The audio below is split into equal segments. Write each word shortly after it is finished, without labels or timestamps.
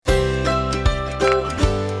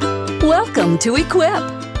Welcome to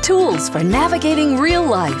Equip, Tools for Navigating Real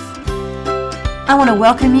Life. I want to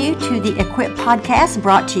welcome you to the Equip podcast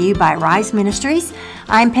brought to you by Rise Ministries.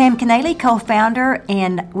 I'm Pam Canale, co-founder,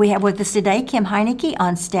 and we have with us today Kim Heineke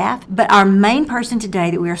on staff. But our main person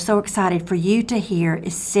today that we are so excited for you to hear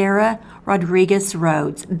is Sarah Rodriguez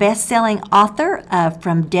Rhodes, best-selling author of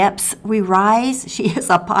From Depths We Rise. She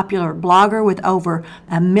is a popular blogger with over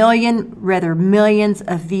millions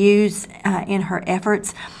of views in her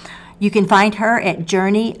efforts. You can find her at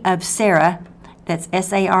Journey of Sarah. That's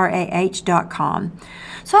SARAH.com.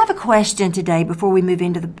 So I have a question today before we move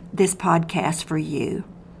into this podcast for you.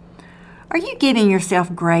 Are you giving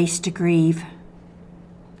yourself grace to grieve?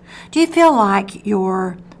 Do you feel like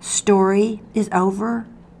your story is over?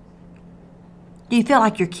 Do you feel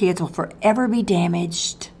like your kids will forever be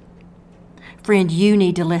damaged? Friend, you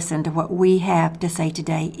need to listen to what we have to say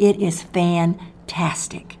today. It is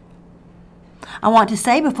fantastic. I want to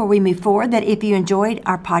say before we move forward that if you enjoyed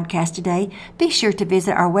our podcast today, be sure to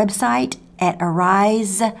visit our website at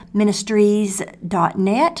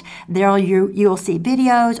ariseministries.net. There you'll see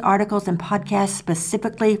videos, articles, and podcasts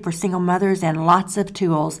specifically for single mothers and lots of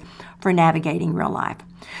tools for navigating real life.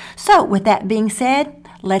 So with that being said,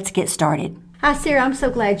 let's get started. Hi, Sarah. I'm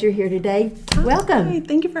so glad you're here today. Welcome. Hi,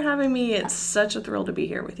 thank you for having me. It's such a thrill to be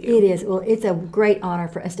here with you. It is. Well, it's a great honor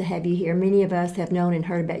for us to have you here. Many of us have known and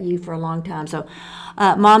heard about you for a long time. So,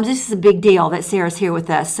 moms, this is a big deal that Sarah's here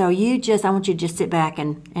with us. So I want you to just sit back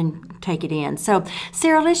and take it in. So,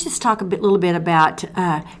 Sarah, let's just talk little bit about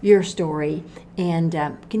your story. And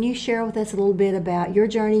can you share with us a little bit about your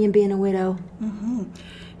journey in being a widow? Mm-hmm.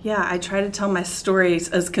 Yeah, I try to tell my stories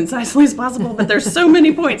as concisely as possible, but there's so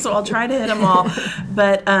many points, so I'll try to hit them all.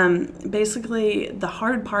 But basically, the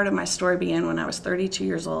hard part of my story began when I was 32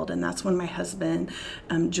 years old, and that's when my husband,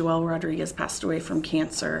 Joel Rodriguez, passed away from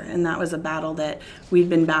cancer. And that was a battle that we'd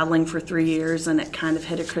been battling for 3 years, and it kind of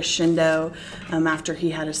hit a crescendo after he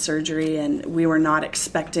had his surgery, and we were not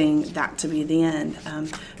expecting that to be the end.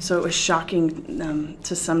 So it was shocking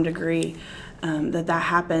to some degree. That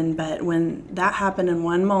happened, but when that happened in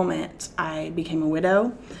one moment, I became a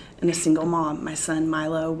widow and a single mom. My son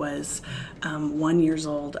Milo was 1 year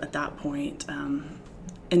old at that point.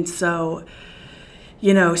 And so,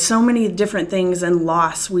 so many different things and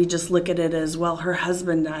loss, we just look at it as, well, her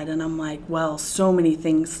husband died, and I'm like, well, so many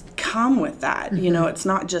things come with that. Mm-hmm. It's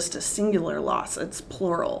not just a singular loss, it's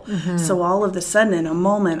plural. Mm-hmm. So all of a sudden, in a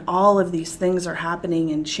moment, all of these things are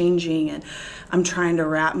happening and changing, and I'm trying to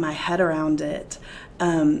wrap my head around it.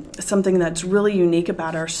 Something that's really unique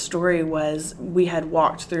about our story was we had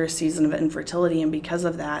walked through a season of infertility, and because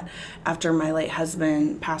of that, after my late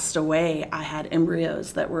husband passed away, I had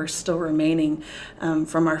embryos that were still remaining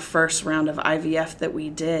from our first round of IVF that we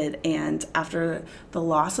did. And after the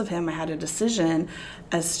loss of him, I had a decision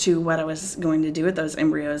as to what I was going to do with those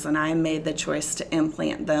embryos, and I made the choice to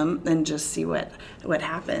implant them and just see what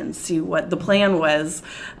happens, see what the plan was.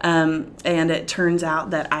 And it turns out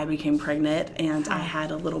that I became pregnant, and I had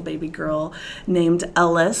a little baby girl named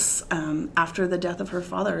Ellis after the death of her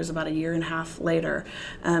father. It was about 1.5 years later.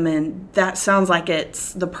 And that sounds like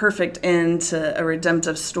it's the perfect end to a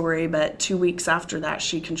redemptive story, but 2 weeks after that,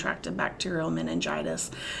 she contracted bacterial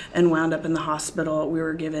meningitis and wound up in the hospital. We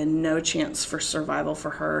were given no chance for survival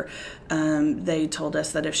for her. They told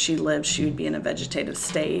us that if she lived, she would be in a vegetative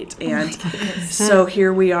state. And so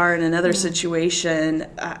here we are in another situation.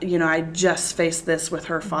 I just faced this with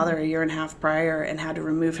her father 1.5 years prior and had to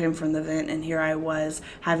remove him from the vent, and here I was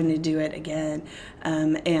having to do it again.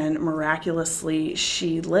 And miraculously,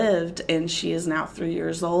 she lived, and she is now 3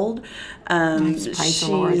 years old.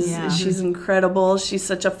 She's incredible. She's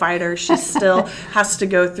such a fighter. She still has to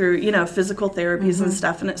go through, physical therapies and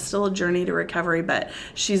stuff, and it's still a journey to recovery, but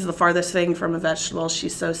she's the farthest thing from a vegetable.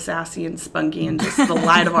 She's so sassy and spunky and just the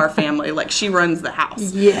light of our family. Like, she runs the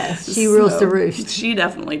house. Yes, she rules the roost. She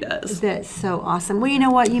definitely does. That's so awesome. Well, you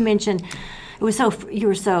know what? You mentioned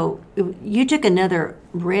you took another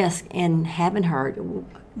risk in having her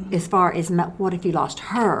as far as what if you lost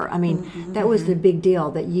her? I mean, that was the big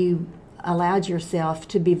deal, that you allowed yourself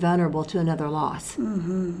to be vulnerable to another loss.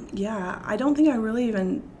 Mm-hmm. Yeah, I don't think I really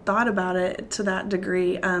even thought about it to that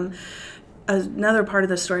degree. Another part of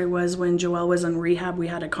the story was when Joel was in rehab, we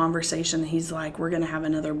had a conversation. He's like, we're going to have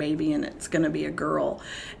another baby, and it's going to be a girl.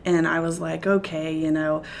 And I was like, okay,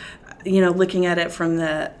 looking at it from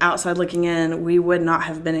the outside looking in, we would not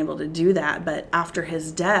have been able to do that. But after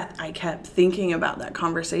his death, I kept thinking about that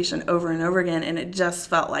conversation over and over again, and it just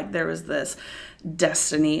felt like there was this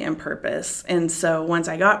destiny and purpose. And so once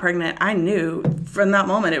I got pregnant, I knew from that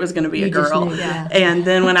moment it was going to be a just girl. knew, yeah. And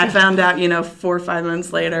then when I found out, 4 or 5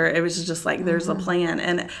 months later, it was just like, there's a plan.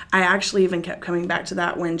 And I actually even kept coming back to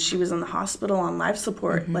that when she was in the hospital on life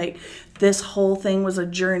support. Like, this whole thing was a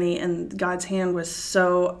journey, and God's hand was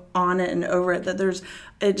so on it and over it that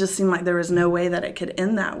it just seemed like there was no way that it could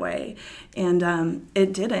end that way. And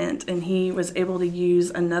it didn't. And he was able to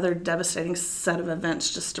use another devastating set of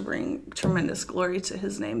events just to bring tremendous glory to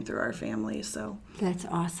his name through our family. So That's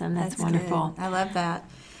awesome. That's wonderful. Good. I love that.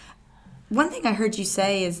 One thing I heard you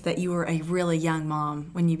say is that you were a really young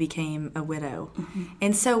mom when you became a widow.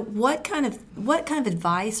 And so what kind of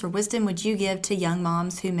advice or wisdom would you give to young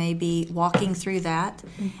moms who may be walking through that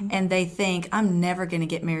and they think, I'm never going to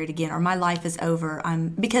get married again, or my life is over,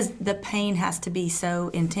 because the pain has to be so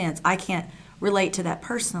intense. I can't relate to that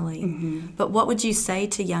personally. But what would you say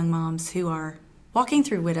to young moms who are walking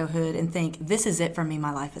through widowhood and think, this is it for me,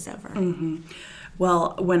 my life is over?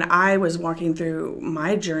 Well, when I was walking through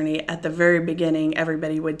my journey at the very beginning,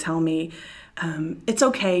 everybody would tell me, it's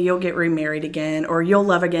okay, you'll get remarried again, or you'll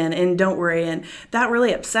love again, and don't worry. And that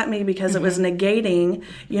really upset me because it was negating,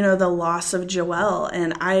 the loss of Joelle,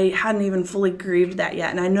 and I hadn't even fully grieved that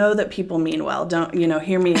yet. And I know that people mean well, don't,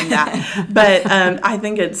 hear me in that. But I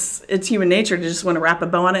think it's human nature to just want to wrap a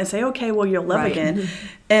bow on it and say, okay, well, you'll love again.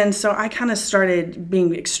 And so I kind of started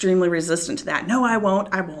being extremely resistant to that. No, I won't.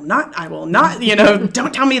 I will not.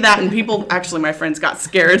 Don't tell me that. And people, actually, my friends got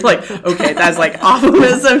scared. Like, okay, that's like off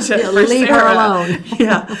limits. Leave her alone.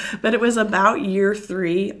 Yeah. But it was about year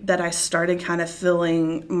 3 that I started kind of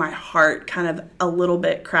feeling my heart kind of a little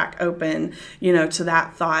bit crack open, to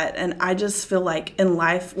that thought. And I just feel like in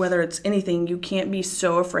life, whether it's anything, you can't be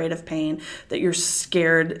so afraid of pain that you're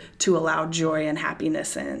scared to allow joy and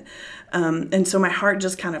happiness in. And so my heart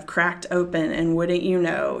just kind of cracked open, and wouldn't you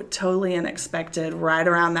know, totally unexpected, right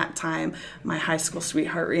around that time, my high school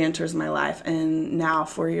sweetheart re-enters my life. And now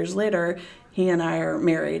 4 years later, he and I are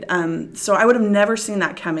married. So I would have never seen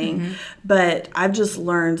that coming, but I've just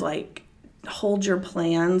learned, like, hold your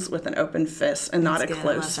plans with an open fist and not a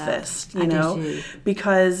closed fist,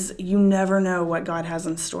 because you never know what God has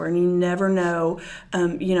in store, and you never know,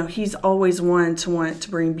 he's always one to want to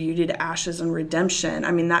bring beauty to ashes and redemption.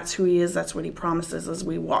 I mean, that's who he is. That's what he promises as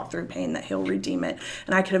we walk through pain, that he'll redeem it.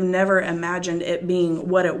 And I could have never imagined it being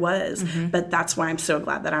what it was, but that's why I'm so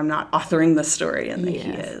glad that I'm not authoring the story and that he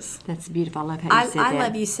is. That's beautiful. I love how you said that. I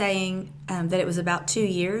love you saying that it was about 2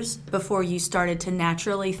 years before you started to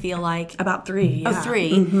naturally feel like... About 3, yeah. Oh,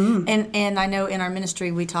 3. And I know in our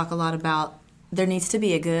ministry we talk a lot about there needs to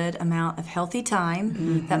be a good amount of healthy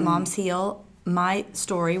time that moms heal. My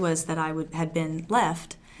story was that I had been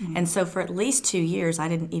left. And so for at least 2 years, I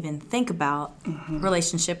didn't even think about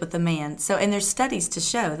relationship with a man. So, and there's studies to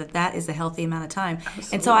show that that is a healthy amount of time.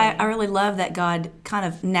 Absolutely. And so I really love that God kind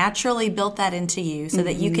of naturally built that into you so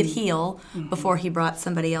that you could heal before he brought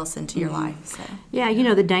somebody else into your life. So. Yeah,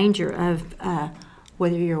 the danger of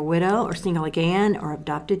whether you're a widow or single again or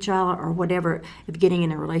adopted child or whatever, of getting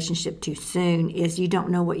in a relationship too soon is you don't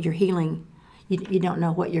know what you're healing. You don't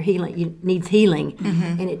know what you're healing. Needs healing,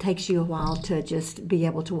 and it takes you a while to just be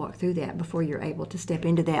able to walk through that before you're able to step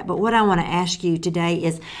into that. But what I want to ask you today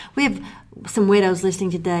is, we have some widows listening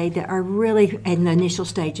today that are really in the initial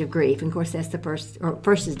stage of grief. And of course, that's the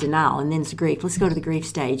first is denial, and then it's grief. Let's go to the grief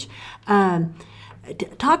stage.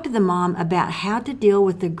 Talk to the mom about how to deal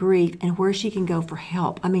with the grief and where she can go for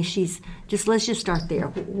help. I mean, let's just start there.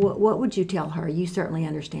 What would you tell her? You certainly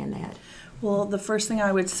understand that. Well, the first thing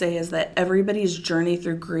I would say is that everybody's journey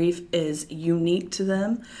through grief is unique to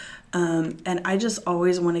them. And I just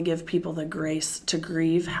always want to give people the grace to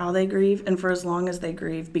grieve how they grieve and for as long as they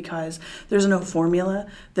grieve, because there's no formula.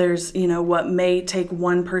 There's, what may take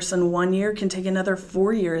one person 1 year can take another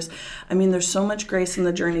 4 years. I mean, there's so much grace in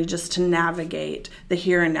the journey just to navigate the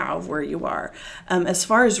here and now of where you are. As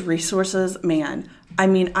far as resources, man,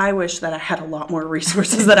 I wish that I had a lot more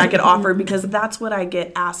resources that I could offer, because that's what I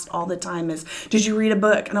get asked all the time is, did you read a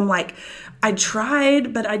book? And I'm like, I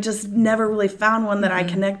tried, but I just never really found one that I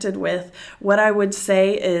connected with. What I would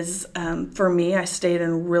say is, for me, I stayed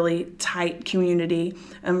in really tight community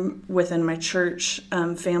within my church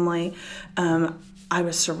family. I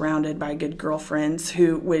was surrounded by good girlfriends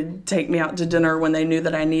who would take me out to dinner when they knew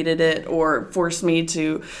that I needed it, or force me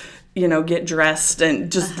to get dressed and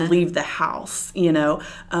just leave the house.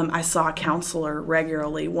 I saw a counselor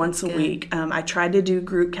regularly once a week. I tried to do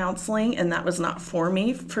group counseling, and that was not for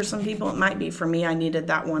me. For some people, it might be. For me, I needed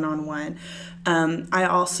that one-on-one. I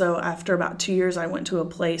also, after about 2 years, I went to a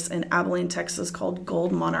place in Abilene, Texas called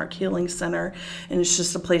Gold Monarch Healing Center. And it's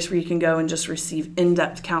just a place where you can go and just receive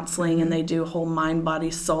in-depth counseling. And they do whole mind,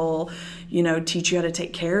 body, soul, teach you how to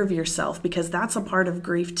take care of yourself, because that's a part of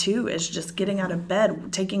grief too, is just getting out of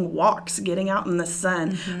bed, taking walks, getting out in the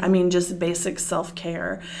sun. I mean, just basic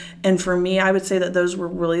self-care. And for me, I would say that those were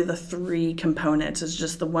really the three components, is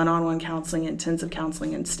just the one-on-one counseling, intensive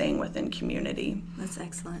counseling, and staying within community. That's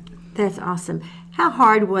excellent. That's awesome. How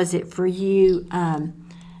hard was it for you, and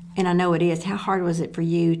I know it is, how hard was it for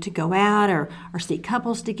you to go out or see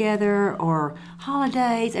couples together or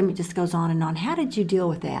holidays? I mean, it just goes on and on. How did you deal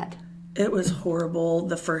with that? It was horrible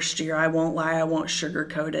the first year. I won't lie. I won't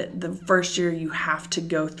sugarcoat it. The first year, you have to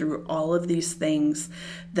go through all of these things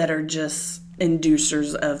that are just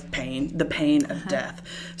inducers of pain, the pain of death.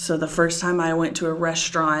 So the first time I went to a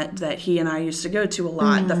restaurant that he and I used to go to a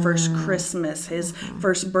lot, the first Christmas, his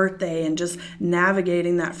first birthday, and just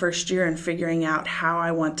navigating that first year and figuring out how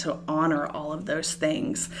I want to honor all of those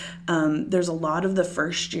things. There's a lot of the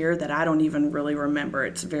first year that I don't even really remember.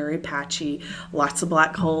 It's very patchy, lots of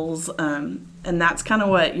black holes, and that's kind of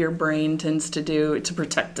what your brain tends to do to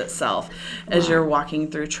protect itself as you're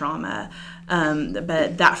walking through trauma.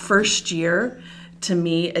 But that first year, to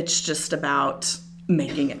me, it's just about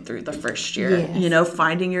making it through the first year. Yes.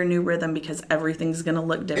 Finding your new rhythm, because everything's going to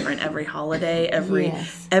look different every holiday,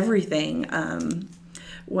 everything.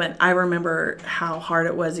 When I remember how hard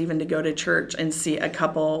it was even to go to church and see a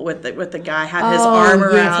couple with the guy had his arm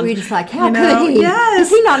around. Yes, we just like, how could he? Yes. Does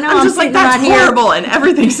he not know I'm just like, sitting that's right horrible, and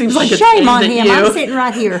everything seems like it's Shame on aimed at him. you. I'm sitting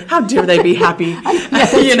right here. How dare they be happy?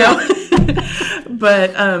 Yes,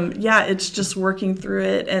 But it's just working through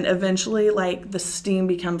it, and eventually, the steam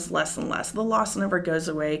becomes less and less. The loss never goes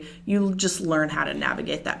away. You just learn how to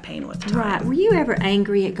navigate that pain with time. Right. Were you ever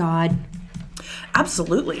angry at God?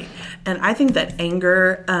 Absolutely. And I think that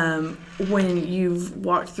anger, when you've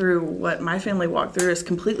walked through what my family walked through, is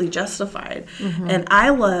completely justified. And I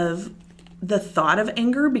love the thought of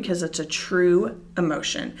anger because it's a true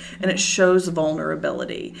emotion and it shows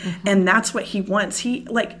vulnerability. And that's what he wants. He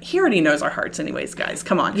already knows our hearts anyways, guys.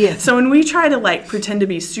 Come on. Yes. So when we try to pretend to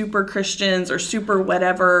be super Christians or super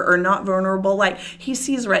whatever or not vulnerable, he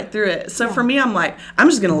sees right through it. So for me, I'm I'm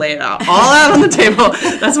just going to lay it all out on the table.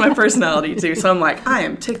 That's my personality too. So I'm I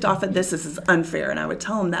am ticked off at this. This is unfair. And I would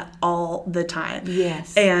tell him that all the time.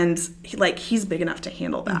 Yes. And he's big enough to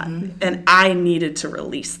handle that. And I needed to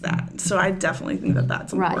release that. So I definitely think that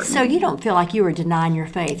that's important. Right. So you don't feel like you were denying your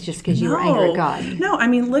faith just because you were angry at God? No. I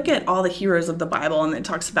mean, look at all the heroes of the Bible, and it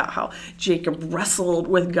talks about how Jacob wrestled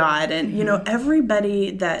with God. And,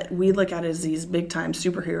 everybody that we look at as these big-time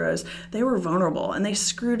superheroes, they were vulnerable, and they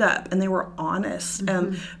screwed up, and they were honest.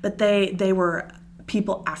 But they were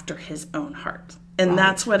people after his own heart. And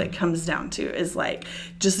that's what it comes down to, is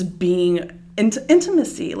just being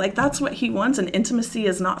intimacy. That's what he wants, and intimacy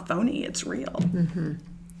is not phony. It's real.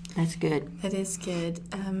 That's good. That is good.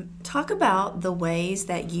 Talk about the ways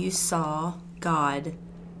that you saw God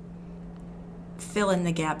fill in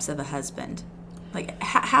the gaps of a husband.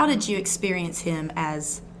 How did you experience him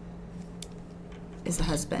as a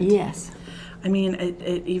husband? Yes. I mean,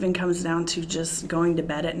 it even comes down to just going to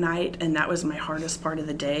bed at night, and that was my hardest part of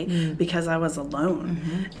the day because I was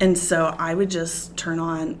alone. And so I would just turn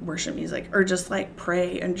on worship music or just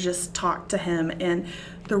pray and just talk to him. And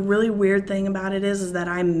the really weird thing about it is that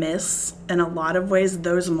I miss, in a lot of ways,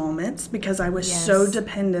 those moments because I was so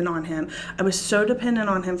dependent on him. I was so dependent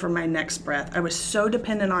on him for my next breath. I was so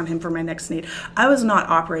dependent on him for my next need. I was not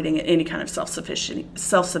operating at any kind of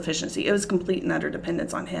self-sufficiency. It was complete and utter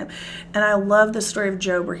dependence on him. And I love the story of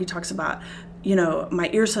Job where he talks about, my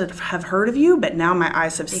ears have heard of you, but now my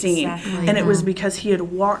eyes have seen. Exactly. And it was because he had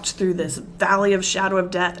walked through this valley of shadow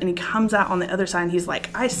of death, and he comes out on the other side, and he's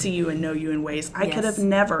I see you and know you in ways I could have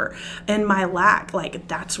never. In my lack,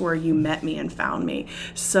 that's where you met me and found me.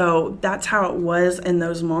 So that's how it was in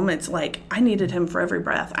those moments. I needed him for every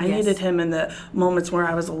breath. I needed him in the moments where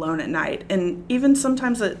I was alone at night. And even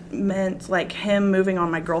sometimes it meant him moving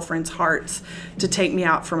on my girlfriend's hearts to take me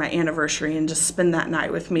out for my anniversary and just spend that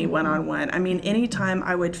night with me one-on-one. I mean, anytime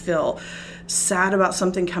I would feel sad about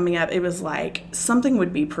something coming up, it was something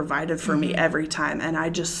would be provided for me every time. And I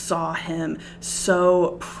just saw him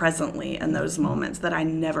so presently in those moments that I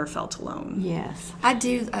never felt alone. Yes. I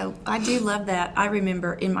do love that. I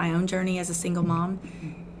remember in my own journey as a single mom,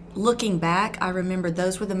 looking back, I remember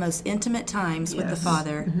those were the most intimate times with the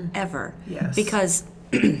Father ever. Yes. Because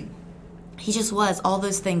he just was all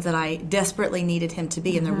those things that I desperately needed him to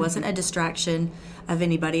be, and there wasn't a distraction of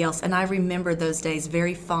anybody else. And I remember those days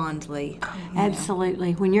very fondly.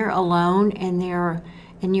 Absolutely. When you're alone and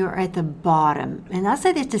and you're at the bottom, and I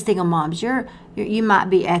say this to single moms, you might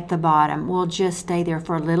be at the bottom. Well, just stay there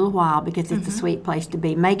for a little while, because it's a sweet place to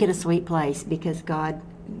be. Make it a sweet place, because God,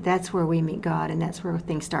 that's where we meet God, and that's where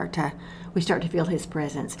things we start to feel His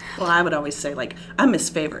presence. Well, I would always say, like, I'm His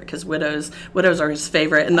favorite, because widows are His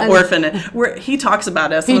favorite, and the orphan, He talks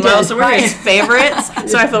about us in the Bible, so we're His favorites.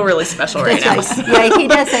 So I feel really special right now. Yeah, He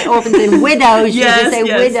does say orphans and widows. Yes, you say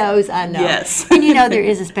yes. widows, I know. Yes. And there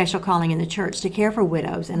is a special calling in the church to care for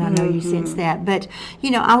widows, and I know you sense that. But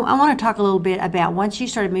I want to talk a little bit about once you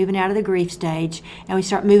started moving out of the grief stage, and we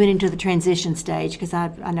start moving into the transition stage, because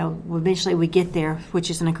I know eventually we get there, which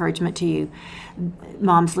is an encouragement to you,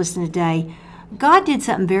 moms listening today. God did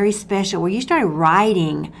something very special where you started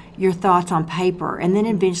writing your thoughts on paper, and then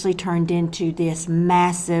eventually turned into this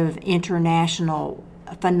massive international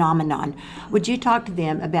phenomenon. Would you talk to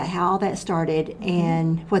them about how that started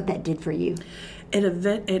and what that did for you?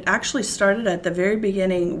 It actually started at the very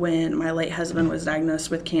beginning when my late husband was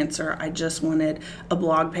diagnosed with cancer. I just wanted a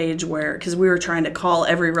blog page because we were trying to call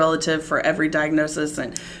every relative for every diagnosis,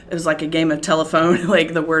 and it was like a game of telephone.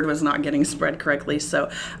 Like, the word was not getting spread correctly.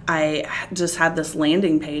 So I just had this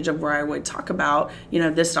landing page of where I would talk about,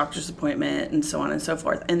 this doctor's appointment and so on and so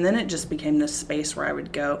forth. And then it just became this space where I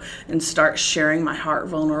would go and start sharing my heart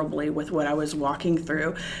vulnerably with what I was walking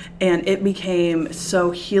through. And it became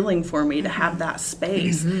so healing for me to have that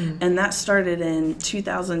space. And that started in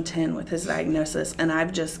 2010 with his diagnosis, and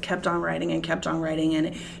I've just kept on writing, and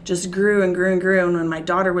it just grew and grew and grew. And when my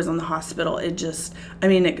daughter was in the hospital, it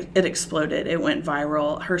exploded. It went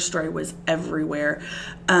viral. Her story was everywhere.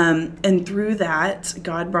 And through that,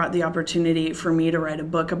 God brought the opportunity for me to write a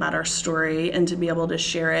book about our story and to be able to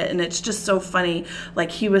share it. And it's just so funny, like,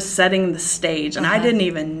 He was setting the stage, and I didn't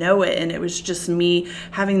even know it, and it was just me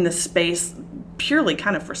having the space purely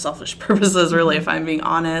kind of for selfish purposes, really, if I'm being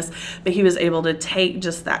honest. But He was able to take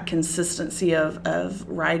just that consistency of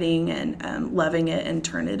writing and loving it and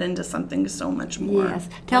turn it into something so much more. Yes.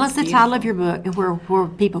 Tell us the title of your book and where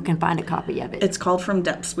people can find a copy of it. It's called From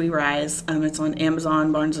Depths We Rise. It's on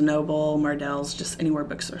Amazon, Barnes & Noble, Mardel's, just anywhere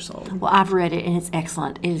books are sold. Well, I've read it, and it's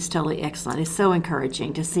excellent. It is totally excellent. It's so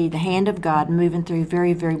encouraging to see the hand of God moving through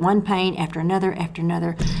very, very one pain after another,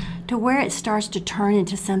 to where it starts to turn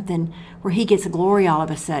into something where He gets glory all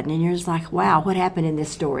of a sudden, and you're just like, wow, what happened in this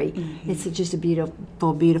story? It's just a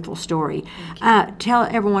beautiful, beautiful story. Tell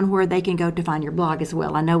everyone where they can go to find your blog as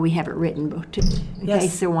well. I know we have it written in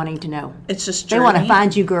case they're wanting to know. It's just Journey. They want to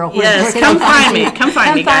find you, girl. Yes, come find me. Come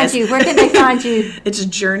find me, guys. Where can they find you? It's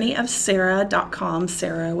journeyofsarah.com,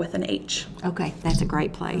 Sarah with an H. Okay, that's a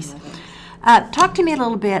great place. Talk to me a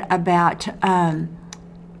little bit about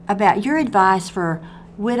your advice for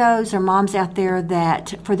widows or moms out there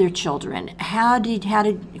that for their children. How did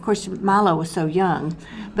of course Milo was so young,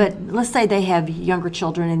 but let's say they have younger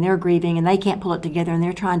children and they're grieving and they can't pull it together and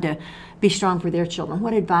they're trying to be strong for their children.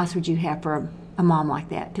 What advice would you have for a mom like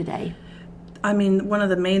that today? I mean, one of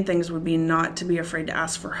the main things would be not to be afraid to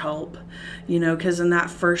ask for help, because in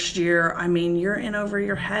that first year, I mean, you're in over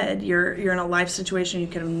your head. You're in a life situation you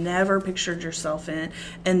could have never pictured yourself in,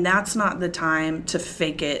 and that's not the time to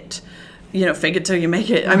fake it. Fake it till you make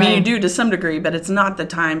it. I mean, you do to some degree, but it's not the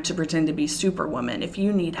time to pretend to be Superwoman. If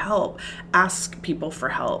you need help, ask people for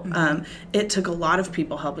help. It took a lot of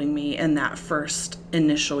people helping me in that first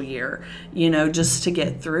initial year, just to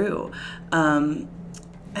get through.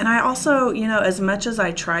 And I also, as much as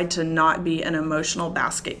I tried to not be an emotional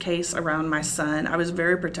basket case around my son, I was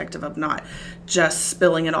very protective of not just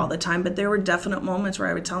spilling it all the time. But there were definite moments where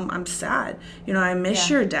I would tell him, I'm sad. I miss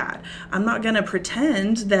your dad. I'm not going to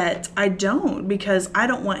pretend that I don't, because I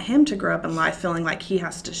don't want him to grow up in life feeling like he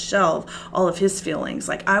has to shelve all of his feelings.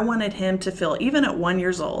 Like, I wanted him to feel, even at 1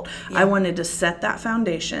 year old, I wanted to set that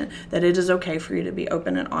foundation that it is okay for you to be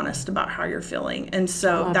open and honest about how you're feeling. And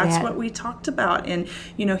so that's what we talked about. And,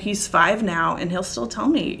 he's 5 now, and he'll still tell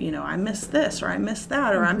me, I miss this, or I miss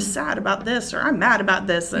that, or I'm sad about this, or I'm mad about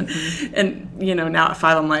this. And now at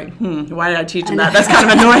 5, I'm like, why did I teach him that? That's kind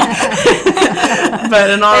of annoying.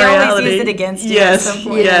 But in all reality, they always use it against you.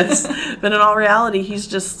 Yes. But in all reality, he's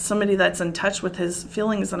just somebody that's in touch with his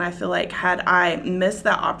feelings. And I feel like had I missed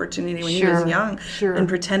that opportunity when he was young and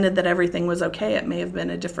pretended that everything was okay, it may have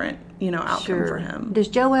been a different, outcome for him. Does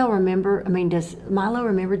Joel remember? Does Milo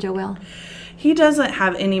remember Joel? He doesn't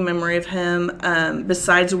have any memory of him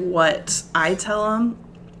besides what I tell him.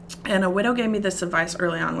 And a widow gave me this advice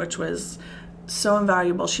early on, which was, so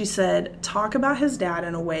invaluable. She said, talk about his dad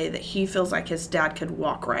in a way that he feels like his dad could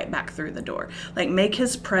walk right back through the door. Like, make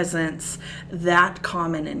his presence that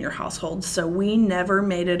common in your household. So we never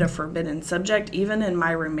made it a forbidden subject. Even in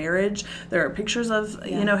my remarriage, there are pictures of,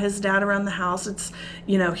 his dad around the house. It's,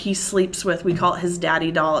 he sleeps with, we call it his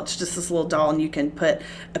daddy doll. It's just this little doll, and you can put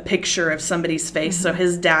a picture of somebody's face. So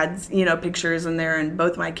his dad's, pictures in there, and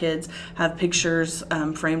both my kids have pictures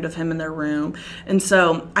framed of him in their room. And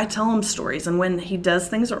so I tell him stories, and when he does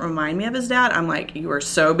things that remind me of his dad, I'm like, you are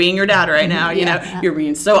so being your dad right now. You're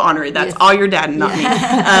being so honored. That's all your dad and not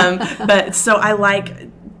me. But so I like,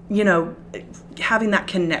 having that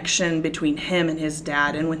connection between him and his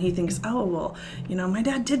dad. And when he thinks, oh, well, my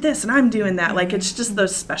dad did this and I'm doing that. Like, it's just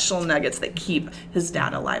those special nuggets that keep his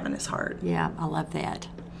dad alive in his heart. Yeah, I love that.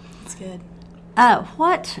 That's good.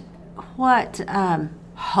 What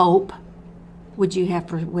hope would you have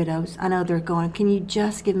for widows? I know they're going, can you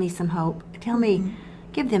just give me some hope? Tell me,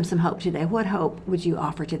 give them some hope today. What hope would you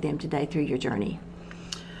offer to them today through your journey?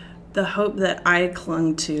 The hope that I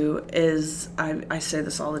clung to is, I say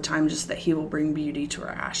this all the time, just that he will bring beauty to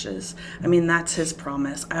our ashes. I mean, that's his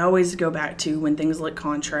promise. I always go back to when things look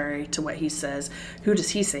contrary to what he says, who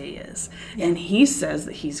does he say he is? And he says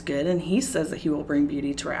that he's good, and he says that he will bring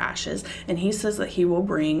beauty to our ashes, and he says that he will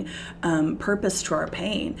bring purpose to our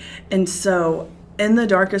pain. And so in the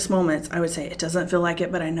darkest moments, I would say, it doesn't feel like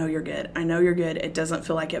it, but I know you're good. I know you're good. It doesn't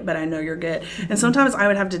feel like it, but I know you're good. And sometimes I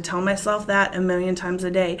would have to tell myself that a million times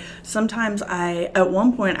a day. Sometimes at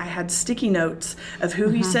one point, I had sticky notes of who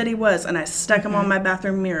he said he was, and I stuck them on my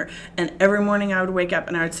bathroom mirror. And every morning I would wake up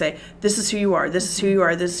and I would say, this is who you are. This is who you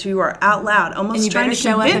are. This is who you are, out loud, almost trying to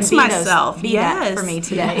convince myself. Be that for me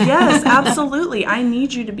today. Yes, absolutely. I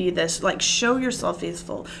need you to be this. Like, show yourself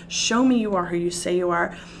faithful. Show me you are who you say you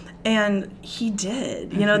are. And he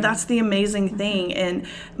did. That's the amazing thing. And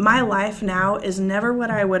my life now is never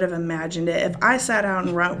what I would have imagined it. If I sat out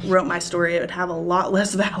and wrote my story, it would have a lot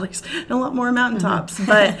less valleys and a lot more mountaintops.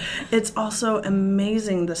 But it's also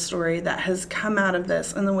amazing, the story that has come out of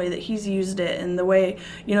this and the way that he's used it and the way,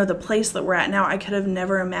 the place that we're at now, I could have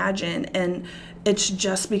never imagined. And it's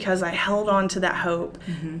just because I held on to that hope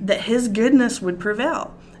that his goodness would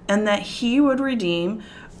prevail and that he would redeem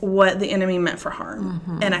what the enemy meant for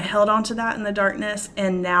harm. And I held on to that in the darkness,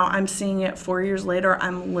 and now I'm seeing it 4 years later.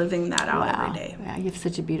 I'm living that out every day. Wow, you have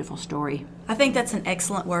such a beautiful story. I think that's an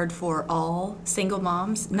excellent word for all single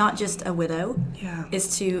moms, not just a widow,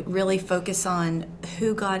 is to really focus on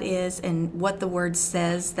who God is and what the Word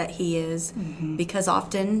says that He is, because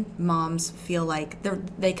often moms feel like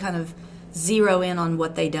they kind of zero in on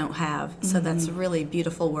what they don't have. So that's a really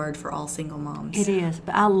beautiful word for all single moms. It is.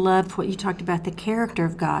 But I loved what you talked about, the character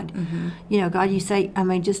of God. God, you say,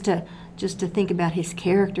 just to think about his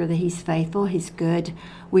character, that he's faithful, he's good.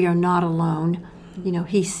 We are not alone.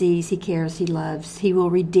 He sees, he cares, he loves. He will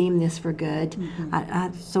redeem this for good.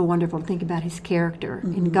 It's so wonderful to think about his character.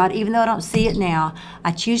 And God, even though I don't see it now,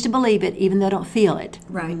 I choose to believe it, even though I don't feel it.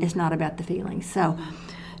 Right. It's not about the feelings. So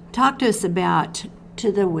talk to us about, to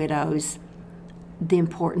the widows, the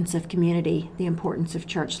importance of community, the importance of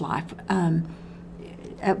church life.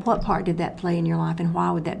 At what part did that play in your life, and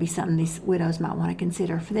why would that be something these widows might want to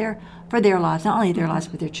consider for their lives, not only their lives,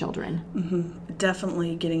 but their children?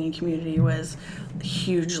 Definitely getting in community was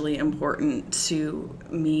hugely important to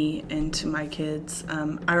me and to my kids.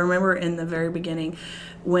 I remember in the very beginning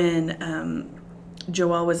when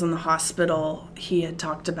Joel was in the hospital, he had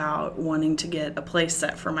talked about wanting to get a play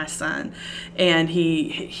set for my son, and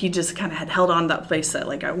he just kind of had held on to that play set,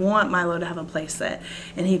 like, I want Milo to have a play set,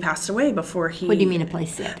 and he passed away before he... What do you mean a play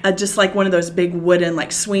set? Just like one of those big wooden,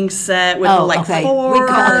 like, swing set with okay. four... We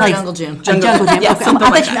call it a jungle gym. A jungle gym. Yeah, okay. something I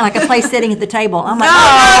like thought you meant like a place sitting at the table. I'm like,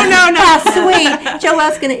 No. how sweet.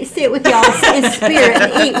 Joel's going to sit with y'all in spirit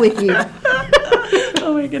and eat with you.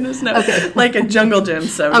 Oh my goodness, no. Okay. Like a jungle gym,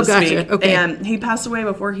 so to gotcha. speak. Okay. And he passed away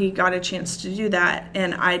before he got a chance to do that.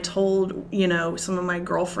 And I told, some of my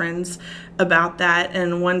girlfriends about that.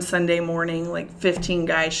 And one Sunday morning, like 15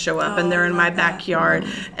 guys show up and they're in my backyard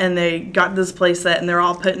and they got this play set and they're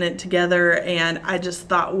all putting it together. And I just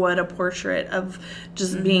thought, what a portrait of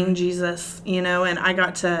just being Jesus, and I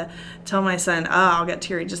got to tell my son, I'll get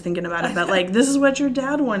teary just thinking about it. But like, this is what your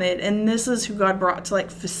dad wanted. And this is who God brought to like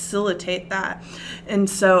facilitate that. And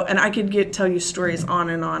so, and I could tell you stories on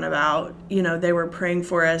and on about, they were praying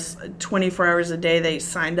for us 24 hours a day. They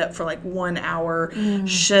signed up for like 1 hour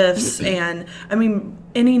shifts. And I mean,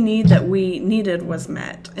 any need that we needed was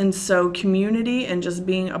met. And so community and just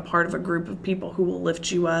being a part of a group of people who will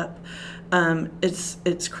lift you up,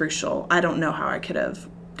 it's crucial. I don't know how I could have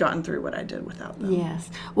gotten through what I did without them. Yes.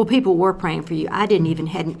 Well, people were praying for you. I hadn't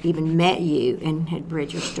even met you and had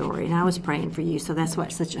read your story, and I was praying for you. So that's why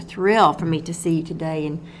it's such a thrill for me to see you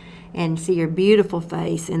today and see your beautiful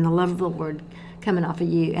face and the love of the Lord coming off of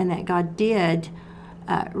you, and that God did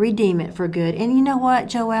redeem it for good. And you know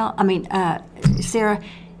what, Sarah,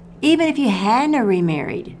 even if you hadn't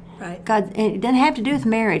remarried, Right. God, it doesn't have to do with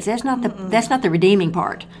marriage. That's not the redeeming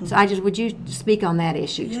part. So would you speak on that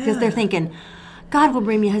issue? Because they're thinking, God will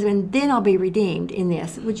bring me a husband, then I'll be redeemed in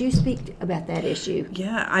this. Would you speak about that issue?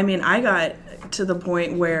 Yeah, I mean, I got to the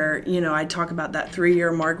point where, I talk about that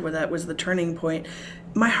 3-year mark where that was the turning point.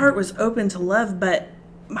 My heart was open to love, but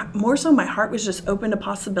more so my heart was just open to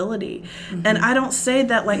possibility. And I don't say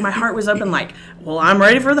that like my heart was open like, well, I'm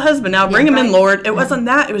ready for the husband now, bring him in, Lord. It wasn't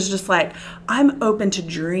that. It was just like, I'm open to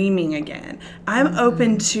dreaming again. I'm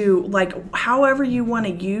open to like however you want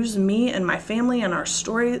to use me and my family and our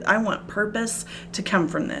story. I want purpose to come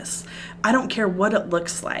from this. I don't care what it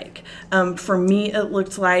looks like. For me, it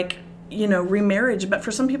looked like remarriage, but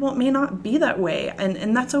for some people it may not be that way,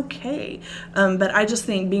 and that's okay. But I just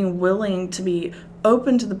think being willing to be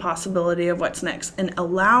open to the possibility of what's next and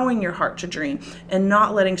allowing your heart to dream and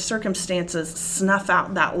not letting circumstances snuff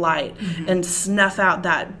out that light and snuff out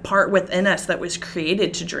that part within us that was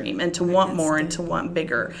created to dream and to want more and to want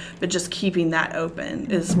bigger, but just keeping that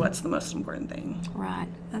open is what's the most important thing. Right.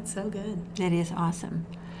 That's so good. That is awesome.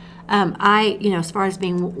 As far as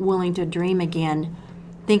being willing to dream again,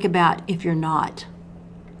 think about if you're not.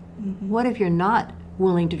 What if you're not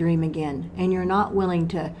willing to dream again, and you're not willing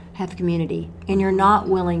to have community, and you're not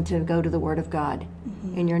willing to go to the Word of God,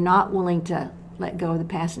 and you're not willing to let go of the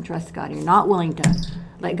past and trust God, and you're not willing to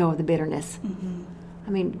let go of the bitterness? I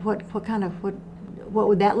mean, what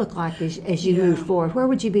would that look like as you move forward? Where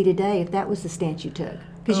would you be today if that was the stance you took?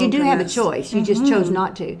 Because you do have a choice. You just chose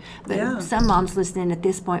not to. But some moms listening at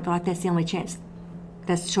this point feel like that's the only chance.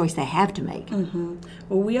 That's the choice they have to make.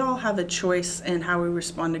 Well, we all have a choice in how we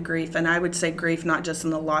respond to grief. And I would say grief, not just in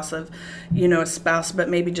the loss of, a spouse, but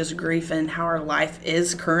maybe just grief in how our life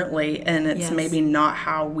is currently. And it's maybe not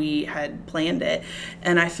how we had planned it.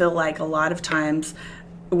 And I feel like a lot of times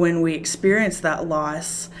when we experience that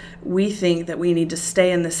loss, we think that we need to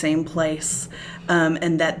stay in the same place,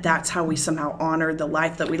 and that's how we somehow honor the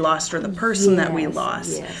life that we lost or the person that we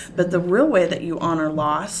lost. Yes. But the real way that you honor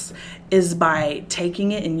loss is by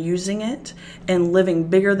taking it and using it and living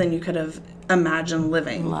bigger than you could have imagined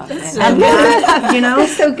living. Love That's that. so good.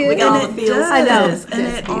 That's so good. We got all And the it feels. does. I know. And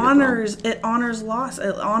That's it beautiful. honors loss.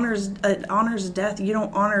 It honors death. You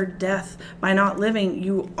don't honor death by not living.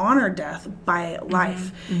 You honor death by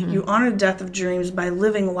life. You honor death of dreams by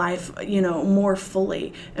living life, more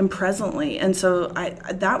fully and presently. And so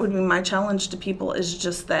that would be my challenge to people, is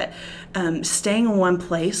just that staying in one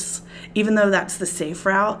place, even though that's the safe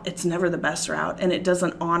route, it's never the best route, and it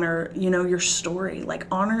doesn't honor, your story. Like,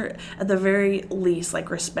 honor at the very least, like,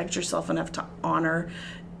 respect yourself enough to honor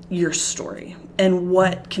your story and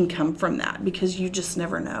what can come from that, because you just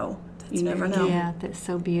never know. You never know. Yeah, that's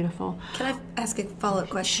so beautiful. Can I ask a follow-up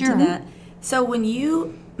question Sure. to that? So when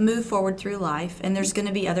you move forward through life, and there's going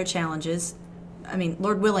to be other challenges, I mean,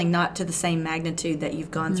 Lord willing, not to the same magnitude that you've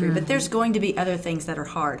gone through, but there's going to be other things that are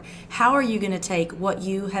hard. How are you going to take what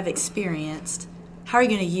you have experienced? How are you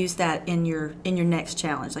going to use that in your next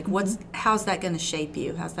challenge? Like, how's that going to shape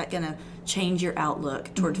you? How's that going to change your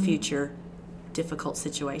outlook toward future difficult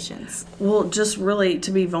situations? Well, just really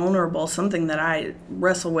to be vulnerable, something that I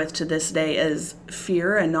wrestle with to this day is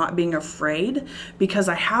fear and not being afraid, because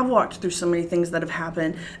I have walked through so many things that have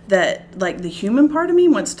happened that, like, the human part of me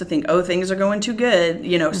wants to think, oh, things are going too good,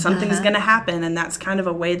 something's going to happen, and that's kind of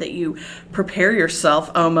a way that you prepare yourself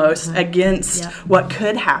almost against what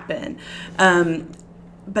could happen.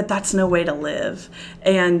 But that's no way to live.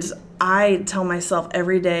 And I tell myself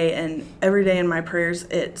every day in my prayers,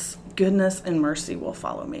 it's goodness and mercy will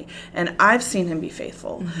follow me. And I've seen him be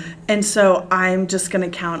faithful. And so I'm just going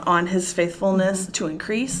to count on his faithfulness to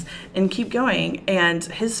increase and keep going. And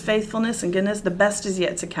his faithfulness and goodness, the best is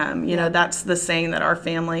yet to come. That's the saying that our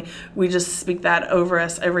family, we just speak that over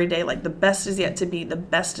us every day. Like, the best is yet to be, the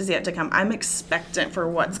best is yet to come. I'm expectant for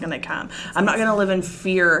what's going to come. I'm not going to live in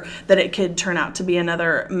fear that it could turn out to be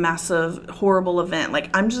another massive, horrible event.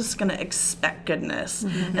 Like, I'm just going to expect goodness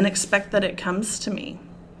and expect that it comes to me.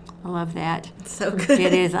 I love that. So good.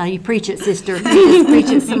 It is. You preach it, sister. You just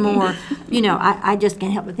preach it some more. I just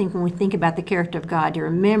can't help but think, when we think about the character of God, to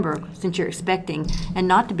remember, since you're expecting, and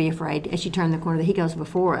not to be afraid as you turn the corner, that he goes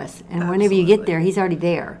before us. And whenever you get there, he's already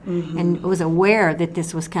there. And was aware that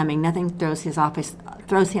this was coming. Nothing throws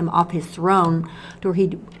throws him off his throne to where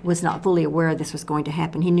he was not fully aware this was going to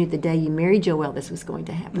happen. He knew the day you married Joel this was going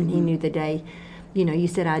to happen. He knew the day, you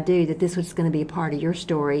said I do, that this was going to be a part of your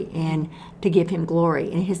story, and to give him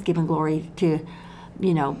glory. And he's given glory to,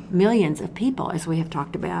 millions of people, as we have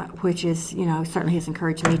talked about, which is, certainly has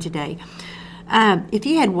encouraged me today. If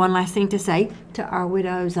you had one last thing to say to our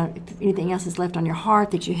widows, or if anything else is left on your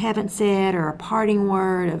heart that you haven't said, or a parting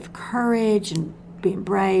word of courage and being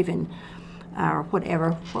brave and or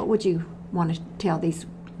whatever, what would you want to tell these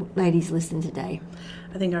ladies listening today?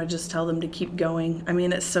 I think I would just tell them to keep going. I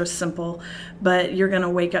mean, it's so simple, but you're going to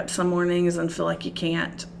wake up some mornings and feel like you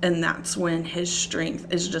can't. And that's when his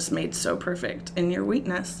strength is just made so perfect in your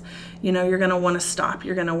weakness. You're going to want to stop.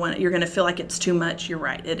 You're going to feel like it's too much. You're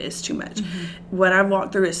right. It is too much. What I've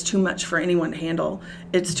walked through is too much for anyone to handle.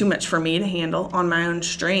 It's too much for me to handle on my own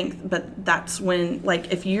strength. But that's when,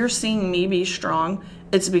 if you're seeing me be strong,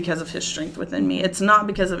 it's because of his strength within me. It's not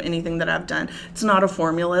because of anything that I've done. It's not a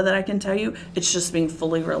formula that I can tell you. It's just being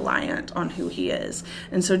fully reliant on who he is.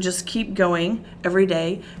 And so just keep going every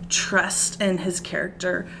day. Trust in his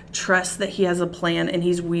character. Trust that he has a plan and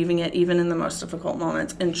he's weaving it even in the most difficult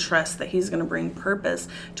moments. And trust that he's going to bring purpose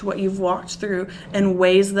to what you've walked through in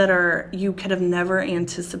ways that you could have never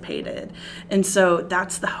anticipated. And so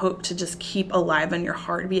that's the hope, to just keep alive in your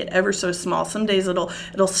heart, be it ever so small. Some days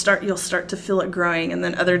you'll start to feel it growing, and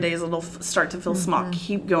then other days it'll start to feel small.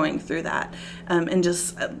 Keep going through that, and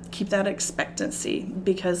just keep that expectancy,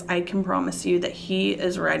 because I can promise you that he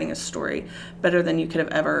is writing a story better than you could have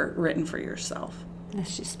ever written for yourself.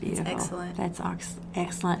 That's just beautiful. That's excellent. That's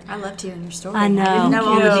excellent. I loved hearing your story. I know. I didn't know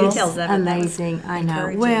all the details of it. Amazing. I know.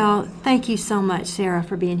 Encouraging. Well, thank you so much, Sarah,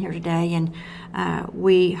 for being here today. And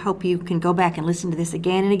we hope you can go back and listen to this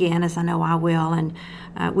again and again, as I know I will. And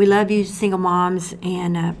we love you, single moms.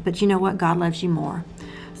 And but you know what? God loves you more.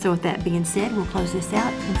 So with that being said, we'll close this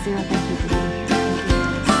out. And Sarah, thank you for being here.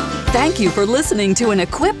 Thank you for listening to an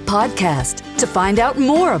Equip podcast. To find out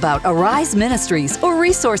more about Arise Ministries or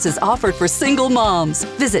resources offered for single moms,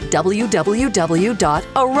 visit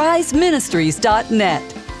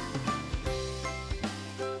www.ariseministries.net.